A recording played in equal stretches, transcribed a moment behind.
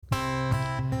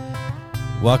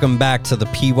Welcome back to the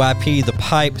PYP, the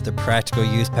Pipe, the Practical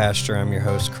Youth Pastor. I'm your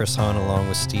host, Chris Hahn, along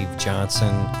with Steve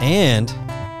Johnson and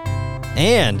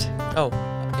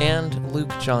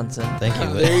Luke Johnson. Thank you,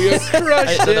 Luke. There you go.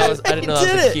 Crushed it. I didn't know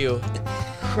that was a cue.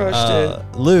 Crushed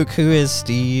it. Luke, who is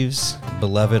Steve's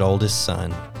beloved oldest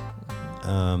son.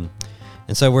 And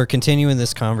so we're continuing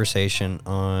this conversation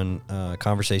on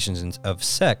conversations of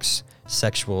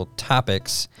sexual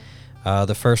topics.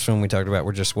 The first one we talked about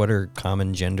were just what are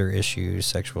common gender issues,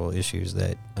 sexual issues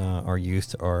that our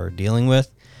youth are dealing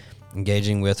with,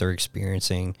 engaging with, or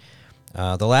experiencing.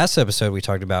 The last episode we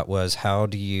talked about was how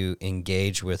do you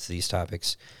engage with these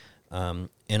topics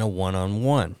in a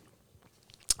one-on-one.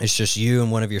 It's just you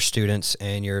and one of your students,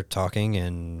 and you're talking,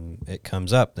 and it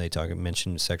comes up. They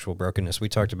mention sexual brokenness. We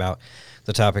talked about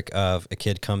the topic of a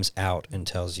kid comes out and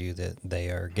tells you that they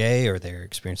are gay or they're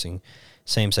experiencing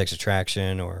same-sex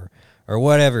attraction or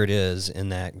whatever it is in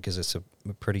that, because it's a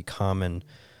pretty common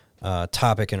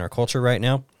topic in our culture right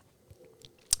now.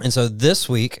 And so this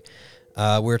week,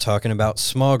 we're talking about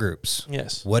small groups.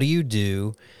 Yes. What do you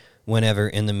do whenever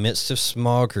in the midst of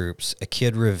small groups, a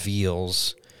kid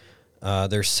reveals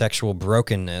their sexual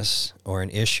brokenness or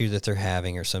an issue that they're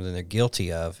having or something they're guilty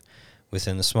of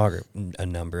within the small group? A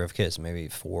number of kids, maybe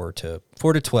 4 to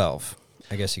 12,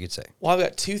 I guess you could say. Well, I've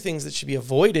got two things that should be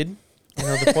avoided.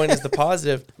 The point is the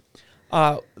positive.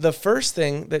 The first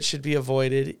thing that should be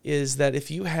avoided is that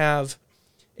if you have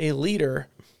a leader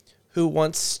who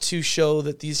wants to show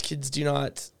that these kids do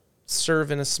not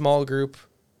serve in a small group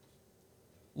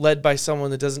led by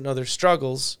someone that doesn't know their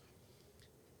struggles,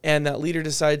 and that leader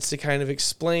decides to kind of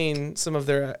explain some of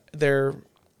their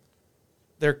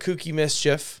kooky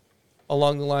mischief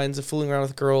along the lines of fooling around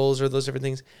with girls or those different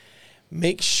things,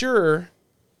 make sure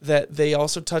that they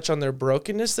also touch on their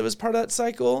brokenness that was part of that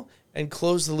cycle and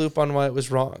close the loop on why it was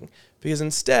wrong. Because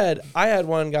instead, I had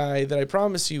one guy that I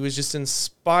promise you was just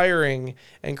inspiring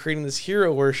and creating this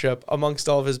hero worship amongst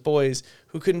all of his boys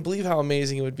who couldn't believe how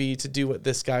amazing it would be to do what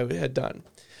this guy had done.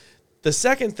 The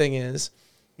second thing is,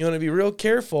 you want to be real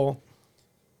careful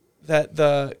that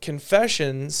the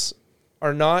confessions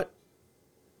are not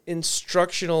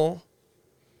instructional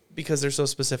because they're so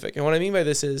specific. And what I mean by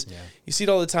this is, you see it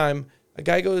all the time. A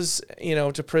guy goes,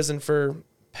 to prison for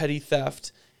petty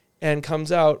theft and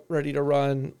comes out ready to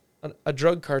run a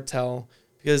drug cartel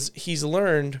because he's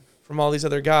learned from all these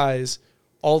other guys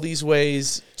all these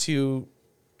ways to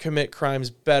commit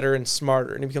crimes better and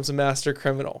smarter, and he becomes a master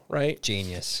criminal, right?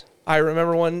 Genius. I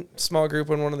remember one small group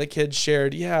when one of the kids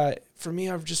shared, for me,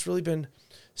 I've just really been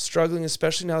struggling,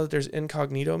 especially now that there's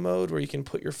incognito mode where you can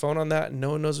put your phone on that and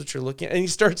no one knows what you're looking at. And he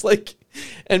starts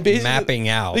and basically mapping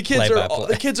out the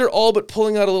kids are all but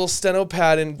pulling out a little steno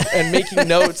pad and making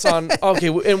notes on, okay,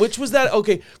 and which was that?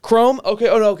 Okay, Chrome. Okay.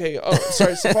 Oh, no, okay. Oh,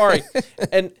 sorry, Safari.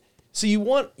 And so you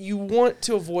want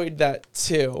to avoid that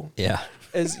too. Yeah.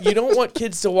 As you don't want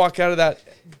kids to walk out of that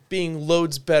being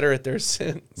loads better at their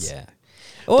sins. Yeah.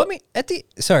 Well,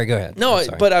 sorry, go ahead. No,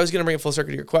 but I was going to bring it full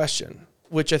circle to your question,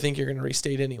 which I think you're going to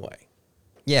restate anyway.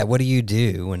 Yeah, what do you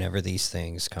do whenever these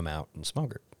things come out in small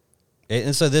group?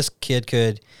 And so this kid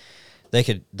could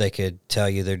tell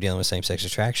you they're dealing with same-sex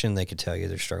attraction. They could tell you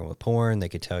they're struggling with porn. They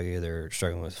could tell you they're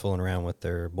struggling with fooling around with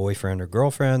their boyfriend or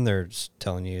girlfriend. They're just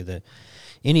telling you that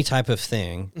any type of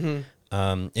thing.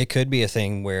 Mm-hmm. It could be a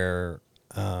thing where,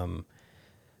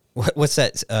 what's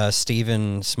that?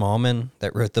 Stephen Smallman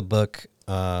that wrote the book,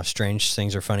 Strange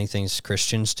Things or Funny Things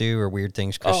Christians Do, or Weird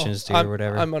Things Christians Do, or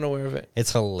whatever. I'm unaware of it.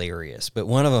 It's hilarious. But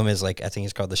one of them is I think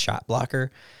it's called the shot blocker,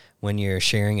 when you're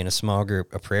sharing in a small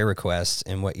group a prayer request,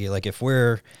 and what you if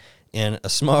we're in a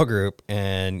small group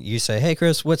and you say, hey,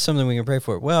 Chris, what's something we can pray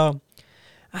for? Well,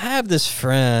 I have this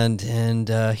friend and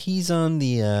he's on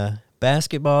the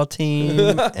basketball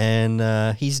team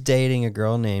and he's dating a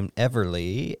girl named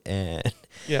Everly, and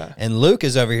and Luke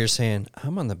is over here saying,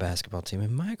 I'm on the basketball team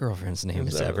and my girlfriend's name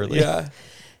is Everly. Yeah.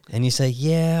 And you say,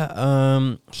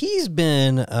 he's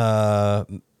been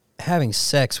having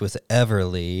sex with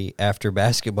Everly after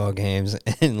basketball games.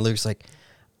 And Luke's like,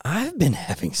 I've been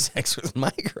having sex with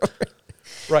my girlfriend.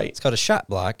 Right. It's called a shot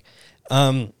block.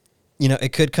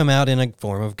 It could come out in a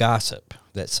form of gossip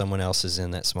that someone else is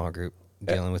in that small group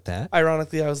dealing with that.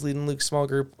 Ironically, I was leading Luke's small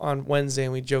group on Wednesday,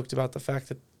 and we joked about the fact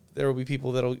that there will be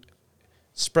people that'll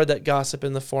spread that gossip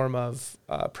in the form of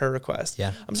prayer requests.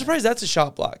 Yeah. I'm surprised that's a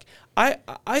shot block.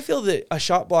 I feel that a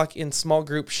shot block in small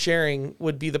group sharing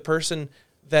would be the person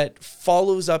that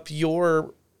follows up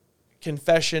your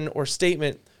confession or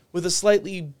statement with a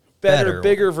slightly better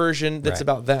bigger version that's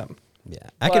about them. Yeah.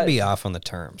 I could be off on the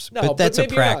terms, No, but that's a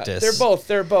maybe practice. Not.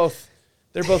 They're both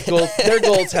They're both they're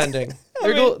goaltending.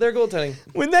 They're goaltending.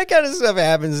 When that kind of stuff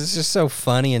happens, it's just so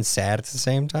funny and sad at the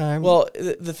same time. Well,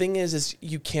 the thing is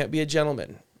you can't be a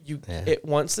gentleman.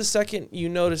 Once the second you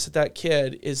notice that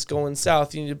kid is going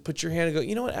south, you need to put your hand and go,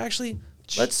 you know what, actually,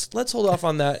 let's hold off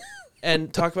on that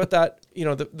and talk about that,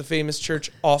 the famous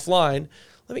church offline.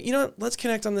 Let's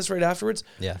connect on this right afterwards.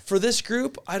 Yeah. For this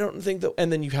group, I don't think that,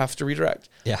 and then you have to redirect.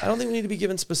 Yeah. I don't think we need to be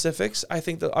given specifics. I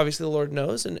think that obviously the Lord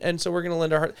knows, and so we're going to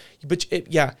lend our heart. But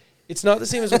it's not the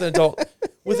same as with an adult.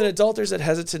 With an adult, there's that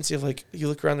hesitancy of like, you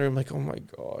look around the room like, oh my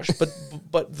gosh.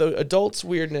 But the adult's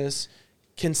weirdness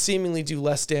can seemingly do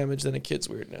less damage than a kid's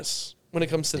weirdness when it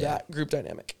comes to that group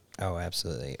dynamic. Oh,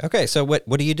 absolutely. Okay, so what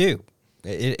do you do?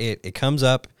 It comes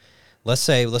up. Let's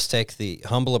take the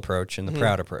humble approach and the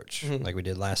proud approach, like we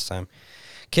did last time.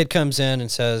 Kid comes in and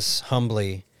says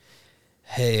humbly,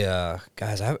 "Hey,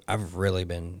 guys, I've really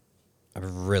been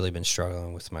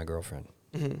struggling with my girlfriend,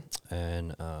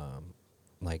 and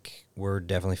like we're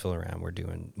definitely fooling around. We're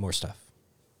doing more stuff,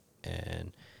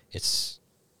 and it's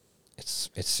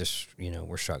just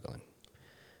we're struggling.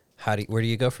 Where do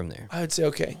you go from there? I would say,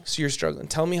 okay, so you're struggling.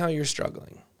 Tell me how you're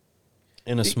struggling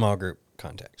in a small group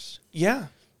context. Yeah.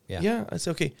 Yeah, that's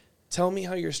okay. Tell me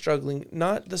how you're struggling,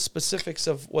 not the specifics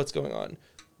of what's going on,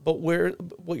 but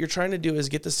what you're trying to do is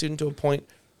get the student to a point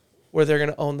where they're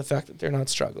going to own the fact that they're not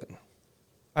struggling.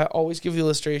 I always give the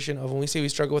illustration of when we say we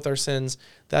struggle with our sins,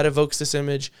 that evokes this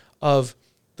image of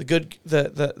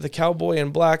the cowboy in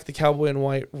black, the cowboy in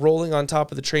white, rolling on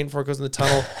top of the train before it goes in the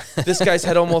tunnel. This guy's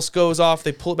head almost goes off.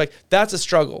 They pull it back. That's a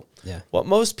struggle. Yeah. What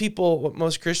most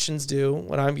Christians do,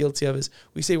 what I'm guilty of, is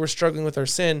we say we're struggling with our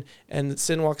sin, and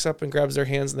sin walks up and grabs their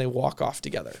hands, and they walk off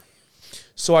together.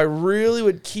 So I really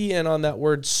would key in on that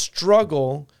word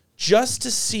struggle just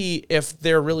to see if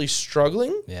they're really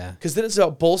struggling. Yeah. Because then it's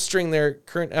about bolstering their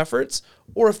current efforts.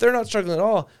 Or if they're not struggling at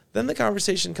all, then the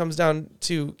conversation comes down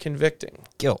to convicting.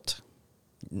 Guilt.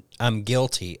 I'm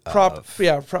guilty of.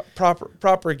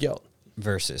 Proper guilt.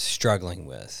 Versus struggling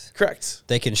with. Correct.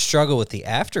 They can struggle with the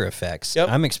after effects. Yep.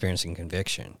 I'm experiencing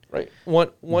conviction. Right.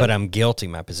 But I'm guilty.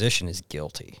 My position is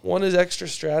guilty. One is extra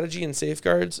strategy and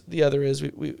safeguards. The other is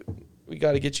we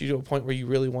got to get you to a point where you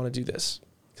really want to do this.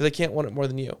 Because I can't want it more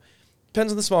than you.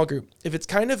 Depends on the small group. If it's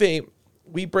kind of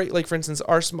we break, like for instance,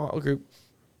 our small group,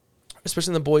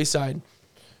 especially on the boys' side,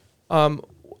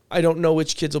 I don't know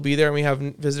which kids will be there, and we have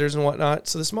visitors and whatnot.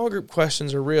 So the small group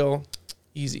questions are real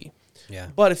easy. Yeah.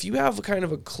 But if you have a kind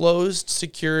of a closed,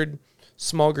 secured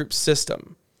small group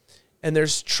system, and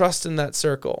there's trust in that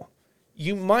circle,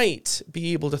 you might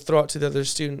be able to throw out to the other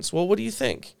students, well, what do you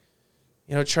think?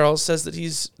 Charles says that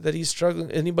he's struggling.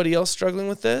 Anybody else struggling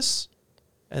with this?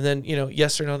 And then,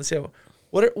 yes or no, they say,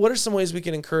 well, what are some ways we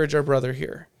can encourage our brother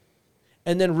here?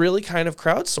 And then really kind of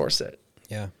crowdsource it.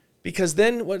 Yeah. Because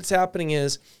then what's happening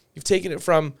is you've taken it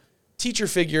from teacher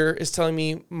figure is telling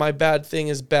me my bad thing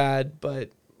is bad, but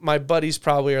my buddies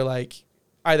probably are like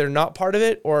either not part of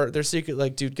it or they're secret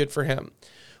like, dude, good for him.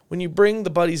 When you bring the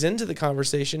buddies into the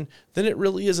conversation, then it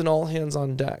really is an all hands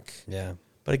on deck. Yeah.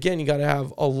 But again, you got to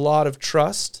have a lot of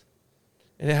trust,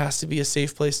 and it has to be a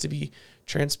safe place to be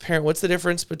transparent. What's the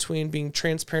difference between being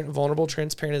transparent and vulnerable?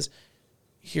 Transparent is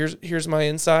here's my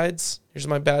insides, here's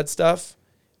my bad stuff.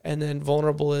 And then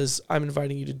vulnerable is I'm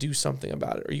inviting you to do something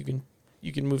about it, or you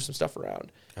can move some stuff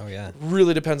around. Oh yeah.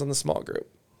 Really depends on the small group.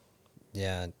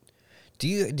 Yeah. Do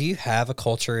you have a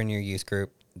culture in your youth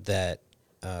group that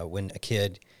when a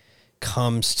kid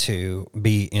comes to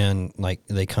be in, like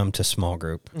they come to small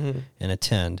group and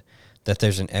attend, that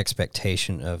there's an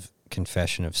expectation of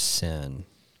confession of sin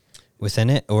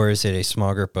within it, or is it a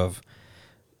small group of,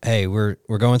 hey, we're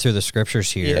going through the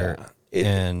scriptures here,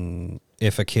 and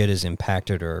if a kid is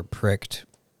impacted or pricked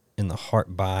in the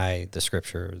heart by the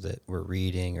scripture that we're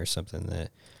reading or something that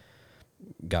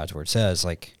God's word says,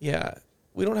 like, yeah,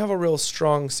 we don't have a real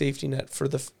strong safety net for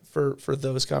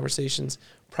those conversations.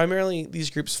 Primarily, these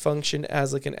groups function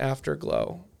as like an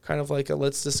afterglow, kind of like a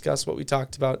let's discuss what we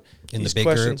talked about in these the big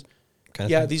questions. group.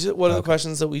 Kind of thing? These are one of the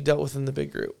questions that we dealt with in the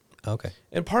big group. Okay,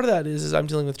 and part of that is I'm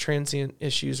dealing with transient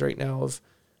issues right now of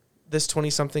this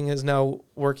 20-something is now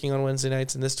working on Wednesday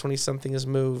nights, and this 20-something has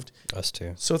moved. Us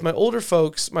too. So with my older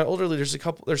folks, my older leaders,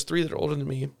 there's 3 that are older than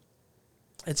me.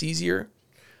 It's easier.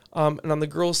 And on the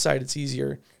girls' side, it's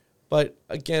easier. But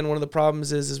again, one of the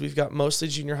problems is we've got mostly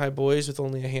junior high boys with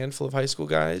only a handful of high school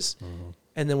guys. Mm-hmm.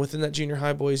 And then within that junior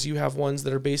high boys, you have ones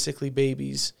that are basically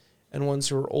babies and ones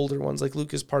who are older ones. Like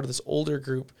Luke is part of this older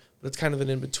group, but it's kind of an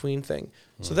in-between thing.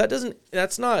 Mm-hmm. So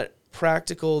that's not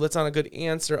practical. That's not a good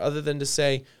answer other than to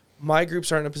say, my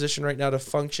groups aren't in a position right now to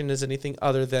function as anything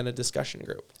other than a discussion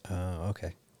group. Oh,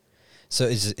 okay. So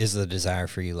is the desire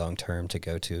for you long term to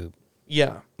go to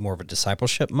Yeah. more of a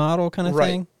discipleship model kind of Right.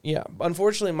 thing? Yeah.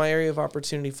 Unfortunately, my area of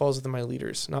opportunity falls within my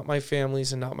leaders, not my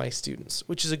families and not my students,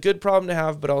 which is a good problem to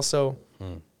have, but also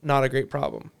not a great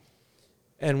problem.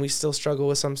 And we still struggle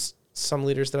with some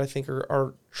leaders that I think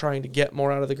are trying to get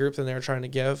more out of the group than they're trying to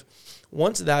give.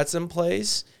 Once that's in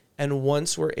place, and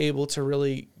once we're able to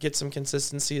really get some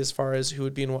consistency as far as who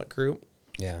would be in what group,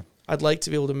 Yeah. I'd like to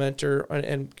be able to mentor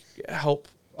and help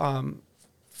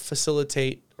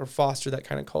facilitate or foster that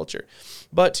kind of culture.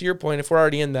 But to your point, if we're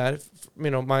already in that, if,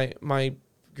 my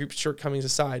group shortcomings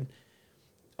aside,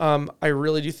 I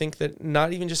really do think that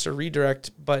not even just a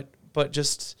redirect, but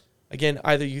just, again,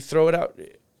 either you throw it out.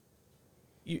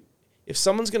 If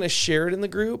someone's going to share it in the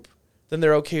group, then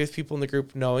they're okay with people in the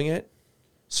group knowing it.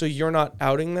 So you're not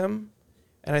outing them.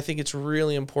 And I think it's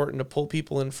really important to pull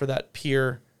people in for that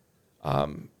peer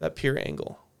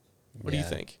angle. What do you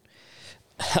think?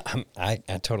 I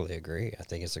totally agree. I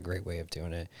think it's a great way of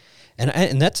doing it,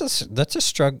 and that's a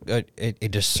struggle, a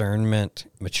discernment,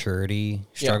 maturity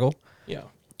struggle. Yeah.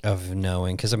 Of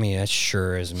knowing, because I mean, that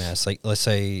sure is a mess. Like let's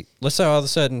say all of a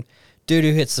sudden,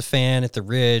 doo-doo hits the fan at the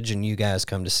Ridge, and you guys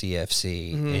come to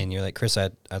CFC, and you're like, Chris,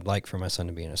 I'd like for my son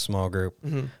to be in a small group,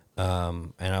 and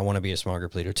I want to be a small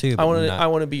group leader too. But I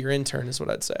want to be your intern, is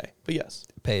what I'd say. But yes,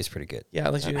 pay is pretty good. Yeah,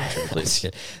 let's do an intern, please.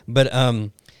 But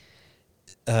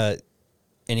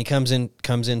and he comes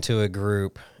into a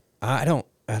group. I don't.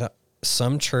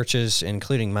 Some churches,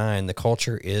 including mine, the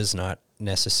culture is not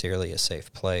necessarily a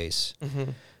safe place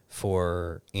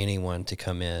for anyone to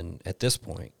come in at this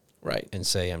point, right? And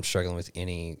say, I'm struggling with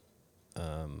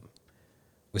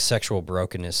with sexual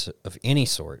brokenness of any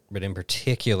sort, but in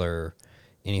particular,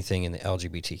 anything in the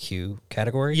LGBTQ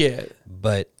category. Yeah.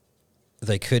 But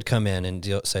they could come in and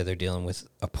say they're dealing with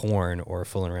a porn or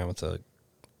fooling around with a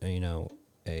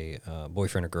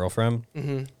boyfriend or girlfriend,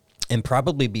 and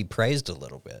probably be praised a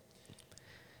little bit.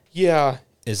 Yeah,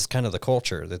 is kind of the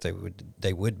culture that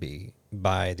they would be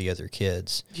by the other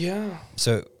kids. Yeah.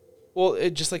 So, well,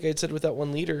 just like I said with that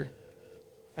one leader,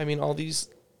 I mean, all these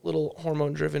little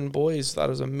hormone-driven boys thought it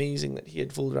was amazing that he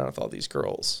had fooled around with all these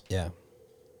girls. Yeah.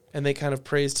 And they kind of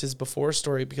praised his before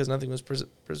story because nothing was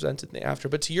presented in the after.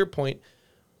 But to your point,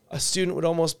 a student would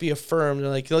almost be affirmed,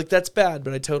 like that's bad,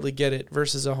 but I totally get it,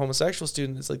 versus a homosexual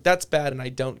student that's like, that's bad and I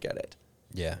don't get it.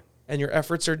 Yeah. And your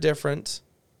efforts are different.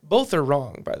 Both are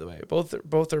wrong, by the way.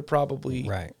 Both are probably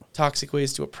toxic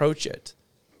ways to approach it.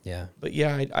 Yeah. But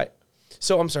yeah,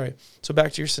 so I'm sorry. So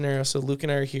back to your scenario. So Luke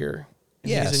and I are here.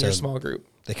 And he's in your small group.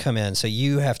 They come in. So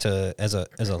you have to, as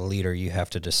a leader, you have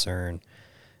to discern,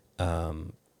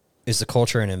 is the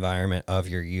culture and environment of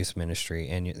your youth ministry,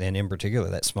 and in particular,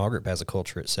 that small group has a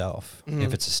culture itself,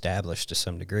 if it's established to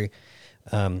some degree.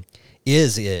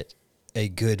 Is it a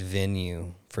good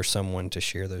venue for someone to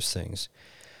share those things?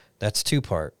 That's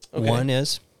two-part. Okay. One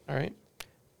is, all right,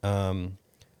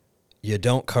 you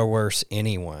don't coerce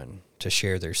anyone to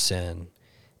share their sin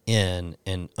in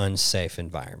an unsafe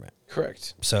environment.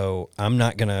 Correct. So I'm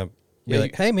not going to be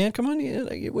like, hey, man, come on.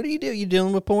 What do you do? You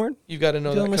dealing with porn? You've got to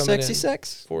know dealing that with sexy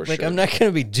sex? For like, sure. I'm not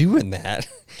going to be doing that.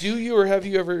 Do you or have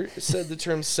you ever said the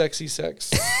term sexy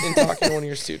sex in talking to one of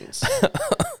your students?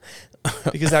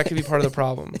 Because that could be part of the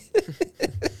problem.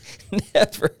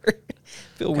 Never.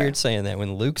 Feel weird saying that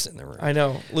when Luke's in the room. I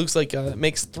know. Luke's like, it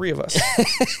makes three of us.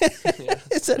 Yeah.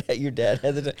 Is that how your dad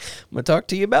had the time? I'm going to talk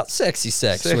to you about sexy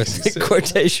sex with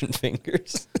quotation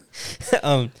fingers.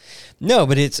 No,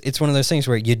 but it's one of those things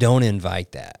where you don't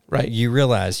invite that. Right. You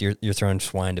realize you're throwing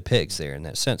swine to pigs there in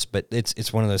that sense, but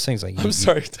it's one of those things like I'm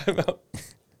sorry, time out.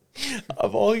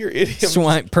 Of all your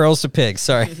idioms, pearls to pigs.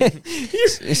 Sorry,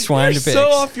 swine to pigs. So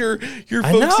off your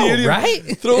folksy idiom,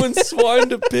 right? Throwing swine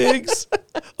to pigs.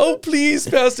 Oh please,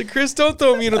 Pastor Chris, don't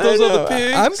throw me into those other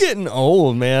pigs. I'm getting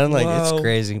old, man. Like it's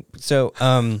crazy. So,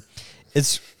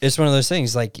 it's one of those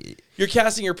things. Like you're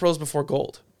casting your pearls before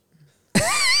gold.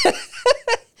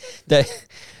 That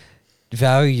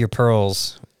value your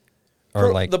pearls,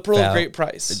 or like the pearl of great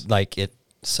price. Like it.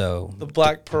 So the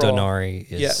black pearl denarii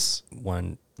is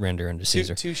one render unto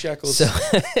Caesar. 2 shekels,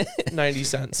 90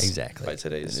 cents. Exactly. By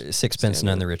today's 6 pence,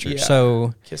 none the richer. Yeah.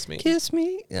 So kiss me. Beat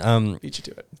you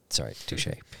to it. Sorry, touche.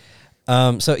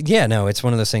 So yeah, no, it's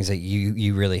one of those things that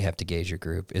you really have to gauge your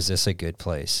group. Is this a good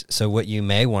place? So what you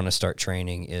may want to start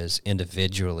training is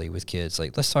individually with kids.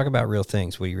 Like, let's talk about real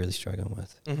things. What are you really struggling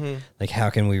with? Mm-hmm. Like,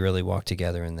 how can we really walk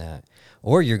together in that?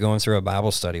 Or you're going through a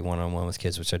Bible study one-on-one with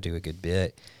kids, which I do a good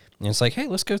bit. And it's like, hey,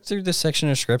 let's go through this section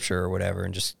of scripture or whatever,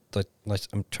 and just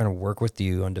I'm trying to work with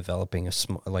you on developing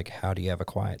how do you have a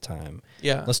quiet time?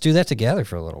 Yeah. Let's do that together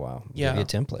for a little while. Yeah. Give you a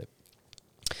template.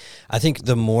 I think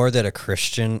the more that a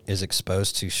Christian is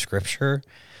exposed to Scripture,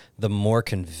 the more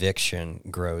conviction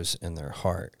grows in their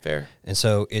heart. Fair. And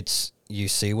so you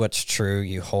see what's true,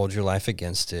 you hold your life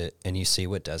against it, and you see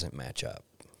what doesn't match up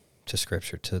to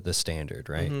Scripture, to the standard,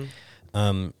 right?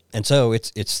 And so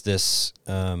it's this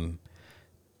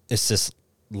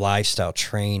lifestyle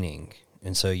training.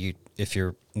 And so if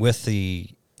you're with the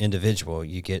individual,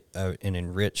 you get an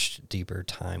enriched, deeper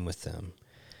time with them.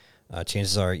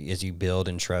 Chances are, as you build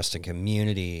in trust and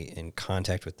community and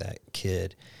contact with that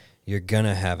kid, you're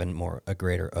gonna have a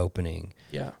greater opening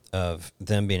of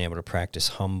them being able to practice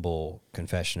humble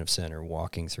confession of sin or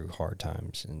walking through hard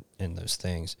times and those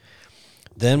things.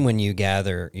 Then when you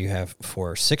gather, you have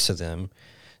 4 or 6 of them,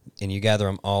 and you gather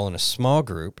them all in a small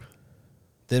group,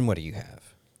 then what do you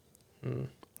have?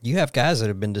 You have guys that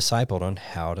have been discipled on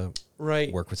how to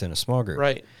work within a small group.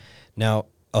 Right. Now,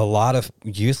 a lot of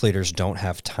youth leaders don't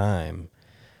have time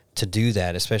to do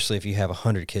that, especially if you have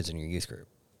 100 kids in your youth group.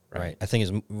 Right. I think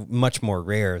it's much more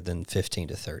rare than 15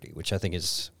 to 30, which I think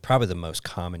is probably the most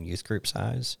common youth group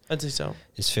size. I'd say so.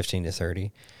 Is 15 to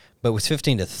 30. But with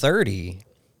 15 to 30,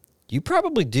 you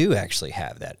probably do actually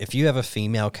have that. If you have a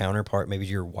female counterpart, maybe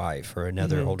your wife or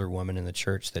another older woman in the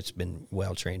church that's been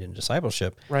well trained in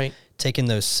discipleship, taking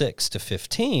those 6 to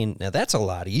 15, now that's a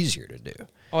lot easier to do.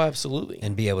 Oh, absolutely.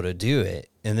 And be able to do it.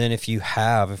 And then if you're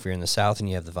in the South and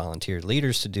you have the volunteer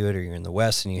leaders to do it, or you're in the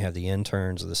West and you have the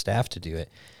interns or the staff to do it,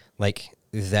 like,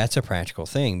 that's a practical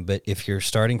thing. But if you're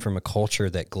starting from a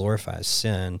culture that glorifies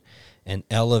sin and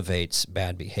elevates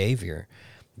bad behavior,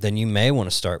 then you may want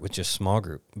to start with just small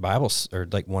group Bibles or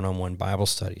like one-on-one Bible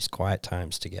studies, quiet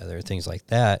times together, things like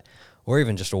that, or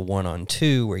even just a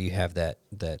 1-on-2 where you have that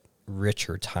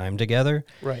richer time together.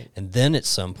 Right. And then at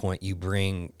some point you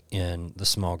bring in the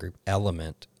small group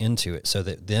element into it, so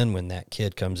that then when that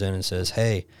kid comes in and says,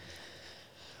 "Hey,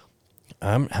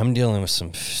 I'm dealing with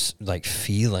some like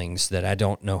feelings that I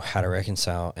don't know how to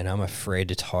reconcile, and I'm afraid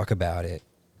to talk about it.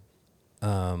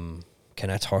 Can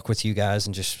I talk with you guys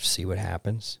and just see what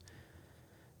happens?"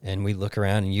 And we look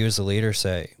around, and you as the leader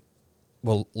say,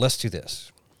 "Well, let's do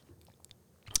this."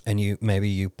 And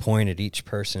you point at each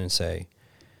person and say,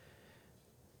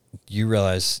 "You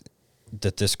realize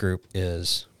that this group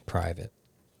is private.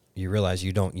 You realize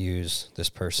you don't use this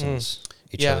person's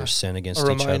other's sin against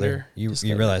each other. You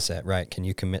realize that, right? Can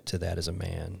you commit to that as a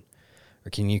man? Or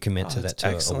can you commit to that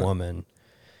to a woman?"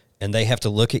 And they have to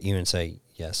look at you and say,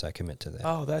 "Yes, I commit to that."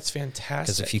 Oh, that's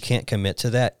fantastic. Because if you can't commit to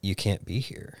that, you can't be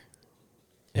here.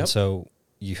 And so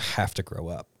you have to grow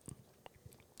up.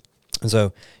 And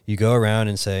so you go around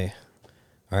and say,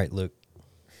 "All right, Luke,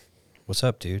 what's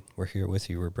up, dude? We're here with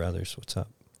you. We're brothers. What's up?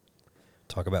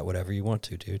 Talk about whatever you want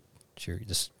to, dude.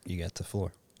 You got the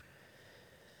floor."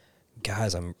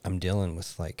 Guys, I'm dealing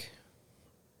with like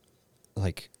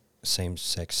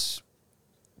same-sex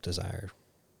desire,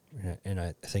 and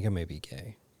I think I may be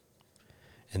gay.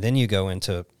 And then you go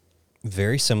into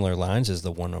very similar lines as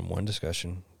the one-on-one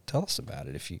discussion. Tell us about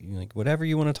it. If you like, whatever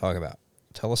you want to talk about,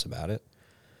 tell us about it.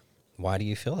 Why do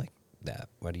you feel like that?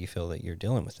 Why do you feel that you're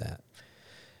dealing with that?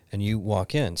 And you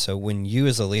walk in. So when you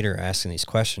as a leader are asking these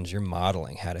questions, you're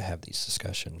modeling how to have these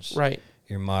discussions. Right.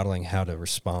 You're modeling how to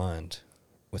respond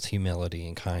with humility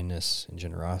and kindness and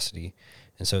generosity.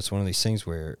 And so it's one of these things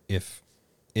where if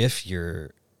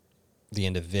you're the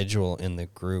individual in the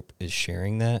group is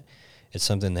sharing that, it's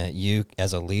something that you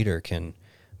as a leader can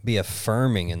be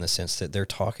affirming in the sense that they're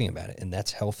talking about it, and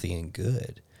that's healthy and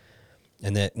good.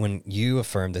 And that when you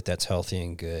affirm that that's healthy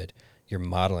and good, you're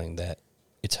modeling that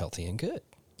it's healthy and good.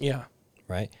 Yeah.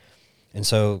 Right? And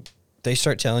so they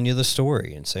start telling you the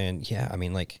story and saying, "Yeah, I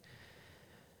mean, like,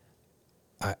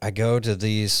 I go to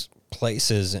these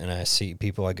places and I see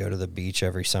people. I go to the beach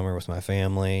every summer with my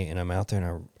family, and I'm out there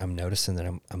and I'm noticing that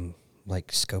I'm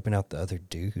like scoping out the other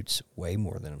dudes way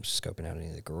more than I'm scoping out any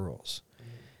of the girls.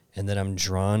 And then I'm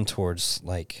drawn towards,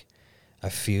 like, I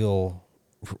feel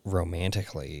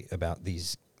romantically about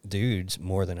these dudes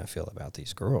more than I feel about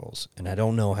these girls. And I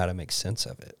don't know how to make sense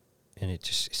of it. And it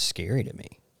just is scary to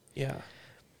me." Yeah.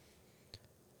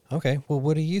 Okay, well,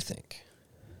 what do you think?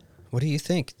 What do you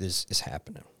think is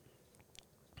happening?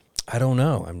 "I don't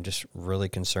know. I'm just really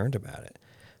concerned about it."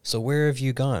 So where have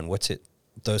you gone? What's it,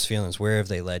 those feelings, where have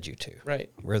they led you to? Right.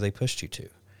 Where have they pushed you to?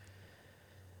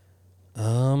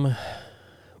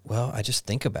 Well, I just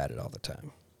think about it all the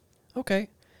time. Okay.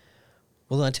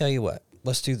 Well, I tell you what.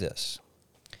 Let's do this.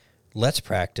 Let's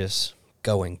practice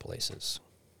going places.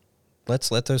 Let's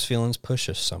let those feelings push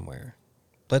us somewhere.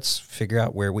 Let's figure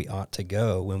out where we ought to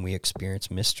go when we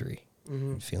experience mystery,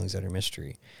 feelings that are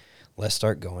mystery. Let's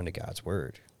start going to God's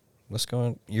word. Let's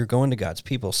go. You're going to God's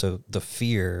people, so the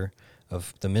fear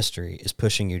of the mystery is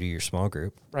pushing you to your small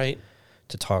group Right.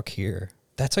 to talk here.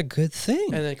 That's a good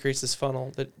thing. And then it creates this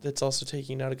funnel that's also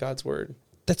taking you out of God's word.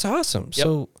 That's awesome. Yep.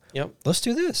 So Yep. let's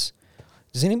do this.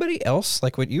 Does anybody else,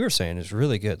 like what you were saying is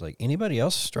really good, like anybody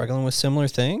else struggling with similar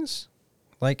things?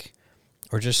 Like,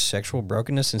 or just sexual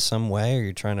brokenness in some way, or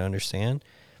you're trying to understand?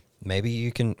 Maybe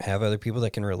you can have other people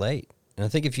that can relate. And I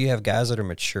think if you have guys that are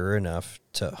mature enough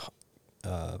to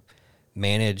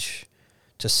manage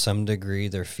to some degree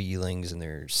their feelings and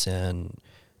their sin,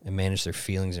 and manage their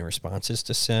feelings and responses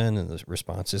to sin and the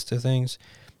responses to things,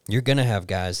 you're going to have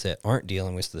guys that aren't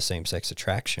dealing with the same sex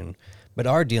attraction, but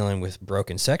are dealing with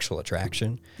broken sexual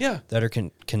attraction. Yeah. That are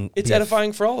can It's be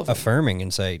edifying for all of them. affirming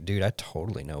and say, dude, I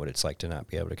totally know what it's like to not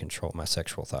be able to control my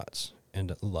sexual thoughts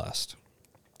and lust.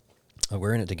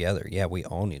 We're in it together. Yeah, we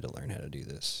all need to learn how to do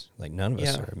this. Like, none of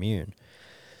us Yeah. are immune.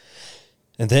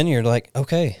 And then you're like,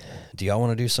 okay, do y'all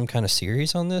want to do some kind of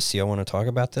series on this? Do y'all want to talk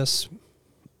about this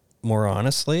more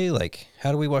honestly? Like,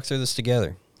 how do we walk through this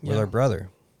together with Yeah. our brother?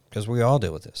 Because we all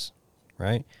deal with this,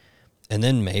 right? And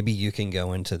then maybe you can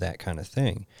go into that kind of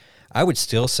thing. I would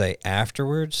still say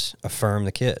afterwards, affirm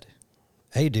the kid.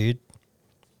 Hey, dude,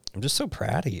 I'm just so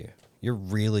proud of you. You're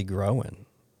really growing.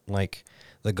 Like,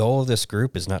 the goal of this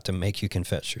group is not to make you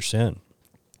confess your sin.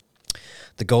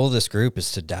 The goal of this group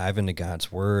is to dive into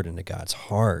God's word, into God's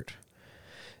heart,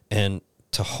 and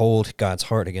to hold God's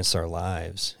heart against our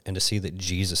lives, and to see that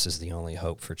Jesus is the only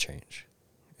hope for change.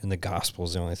 And the gospel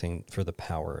is the only thing for the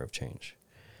power of change,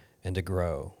 and to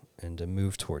grow and to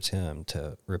move towards him,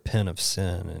 to repent of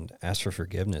sin and ask for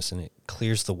forgiveness. And it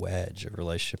clears the wedge of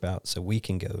relationship out so we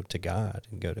can go to God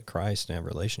and go to Christ and have a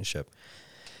relationship.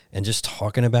 And just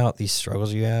talking about these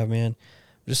struggles you have, man,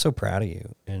 I'm just so proud of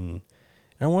you. And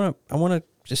I want to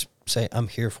just say I'm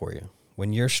here for you.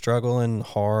 When you're struggling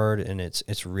hard and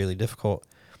it's really difficult,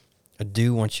 I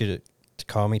do want you to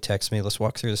call me, text me. Let's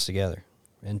walk through this together.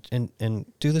 And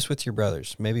do this with your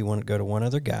brothers. Maybe go to one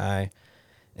other guy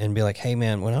and be like, hey,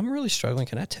 man, when I'm really struggling,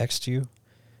 can I text you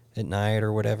at night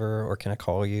or whatever? Or can I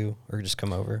call you or just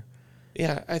come over?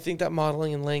 Yeah, I think that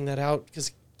modeling and laying that out,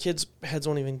 because kids' heads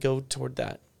won't even go toward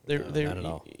that. They're not at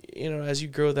all. You know, as you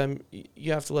grow them,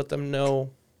 you have to let them know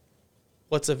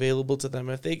what's available to them.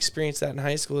 If they experience that in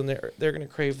high school, and they're going to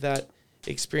crave that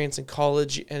experience in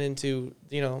college and into,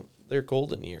 you know, their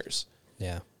golden years.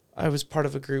 Yeah. I was part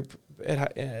of a group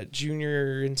at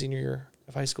junior and senior year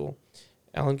of high school.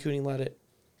 Alan Cooney led it,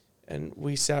 and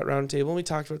we sat around a table and we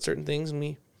talked about certain things, and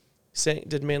we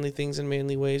did manly things in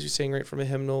manly ways. We sang right from a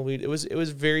hymnal. It was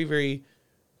very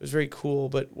cool.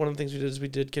 But one of the things we did is we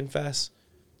did confess.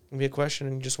 And we had a question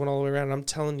and just went all the way around. And I'm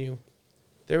telling you,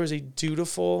 there was a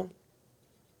dutiful,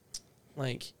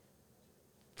 like,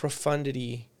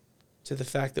 profundity to the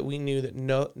fact that we knew that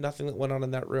nothing that went on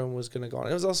in that room was going to go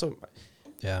on. It was also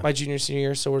my junior, senior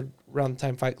year, so we're around the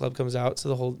time Fight Club comes out. So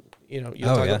the whole, you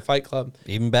talk about Fight Club.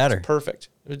 Even better. It's perfect.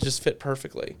 It would just fit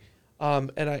perfectly.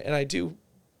 And I do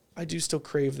still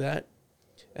crave that.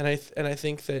 And I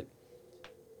think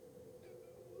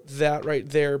that right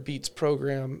there beats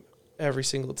program every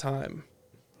single time.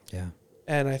 Yeah.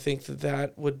 And I think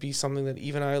that would be something that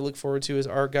even I look forward to as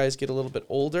our guys get a little bit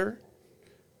older.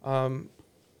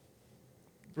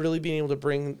 Really being able to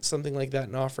bring something like that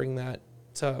and offering that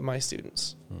to my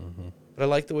students. Mm-hmm.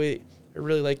 But I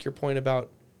really like your point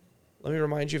about, let me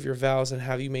remind you of your vows and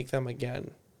have you make them again,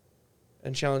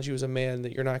 and challenge you as a man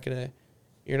that you're not gonna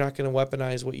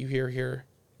weaponize what you hear here.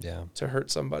 Yeah. To hurt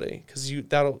somebody, because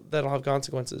that'll have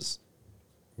consequences.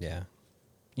 Yeah.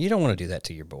 You don't want to do that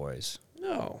to your boys.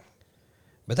 No.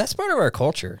 But that's part of our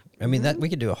culture. I mean, that we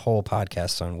could do a whole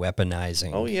podcast on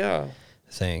weaponizing. Oh yeah.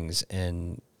 Things,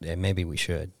 and maybe we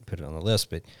should put it on the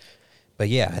list. But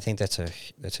yeah, I think that's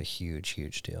a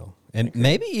huge deal, and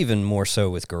maybe even more so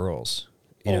with girls.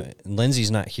 You know,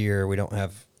 Lindsay's not here. We don't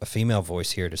have a female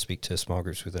voice here to speak to small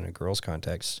groups within a girls'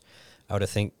 context. I would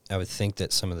think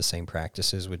that some of the same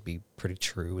practices would be pretty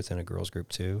true within a girls' group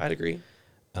too. I'd agree.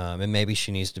 And maybe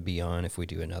she needs to be on if we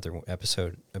do another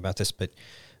episode about this. But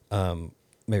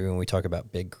maybe when we talk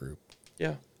about big group.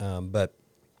 Yeah. But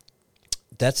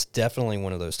that's definitely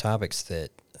one of those topics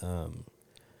that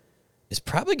is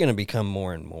probably going to become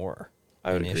more and more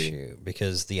an issue,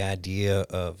 because the idea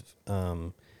of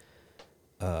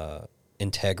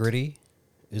integrity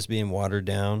is being watered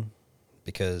down,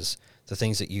 because the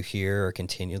things that you hear are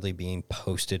continually being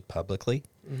posted publicly.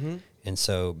 Mm-hmm. And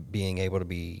so being able to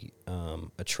be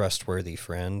a trustworthy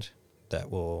friend that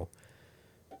will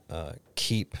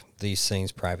keep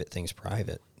these private things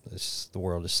private. The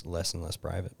world is less and less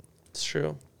private. It's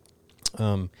true.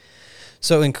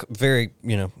 So a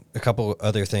couple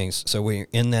other things. So we're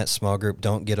in that small group.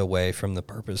 Don't get away from the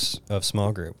purpose of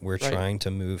small group. We're Right. trying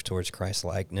to move towards Christ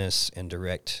likeness and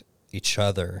direct each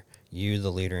other, you,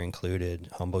 the leader included.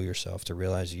 Humble yourself to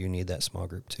realize you need that small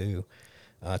group too,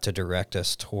 to direct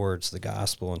us towards the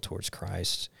gospel and towards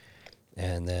Christ.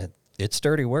 And that it's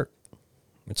dirty work.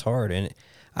 It's hard. And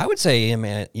I would say,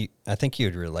 man, I think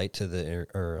you'd relate to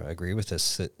or agree with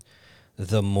this, that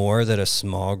the more that a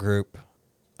small group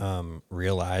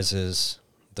realizes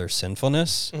their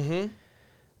sinfulness,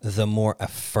 the more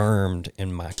affirmed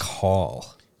in my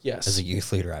call Yes. as a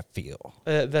youth leader I feel.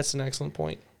 That's an excellent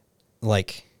point.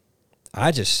 Like,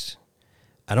 I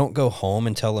don't go home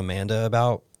and tell Amanda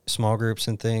about small groups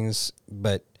and things,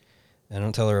 but I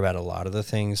don't tell her about a lot of the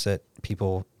things that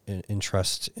people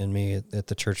entrust in me at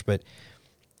the church. But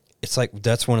it's like,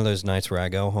 that's one of those nights where I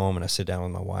go home and I sit down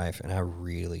with my wife and I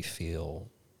really feel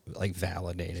like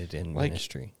validated in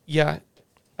ministry. Yeah,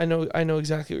 I know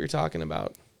exactly what you're talking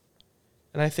about.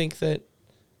 And I think that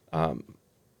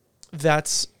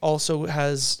that's also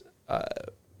has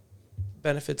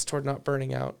benefits toward not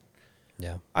burning out.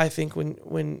 Yeah. I think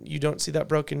when you don't see that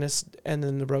brokenness and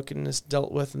then the brokenness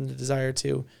dealt with and the desire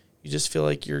to, you just feel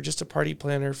like you're just a party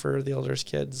planner for the elders'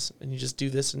 kids, and you just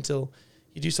do this until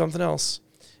you do something else.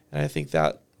 And I think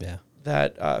that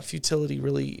futility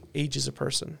really ages a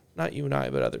person, not you and I,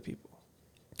 but other people.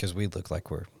 Because we look like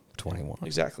we're 21.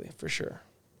 Exactly, for sure.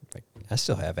 Like, I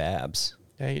still have abs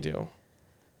Yeah, you do.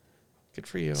 Good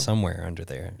for you. somewhere under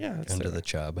there. Yeah, it's under there. the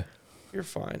chub. You're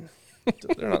fine.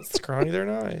 They're not scrawny, they're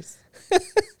nice.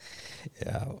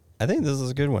 Yeah, I think this is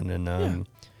a good one. And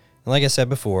like I said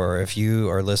before, if you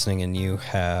are listening and you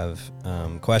have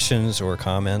questions or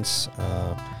comments,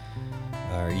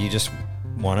 or you just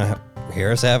want to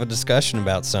hear us have a discussion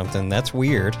about something, that's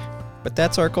weird, but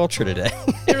that's our culture today.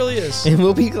 It really is. And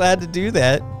we'll be glad to do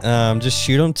that. Just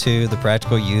shoot them to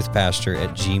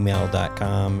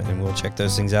thepracticalyouthpastor@gmail.com, and we'll check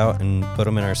those things out and put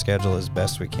them in our schedule as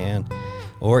best we can.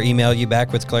 Or email you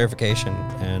back with clarification.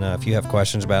 And if you have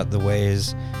questions about the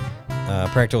ways,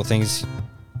 practical things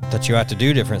that you ought to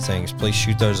do different things, please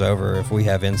shoot those over. If we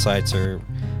have insights or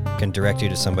can direct you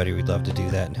to somebody, we'd love to do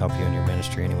that and help you in your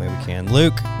ministry any way we can.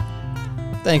 Luke,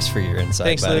 thanks for your insight,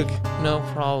 Thanks, buddy. Luke. No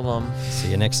problem.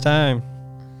 See you next time.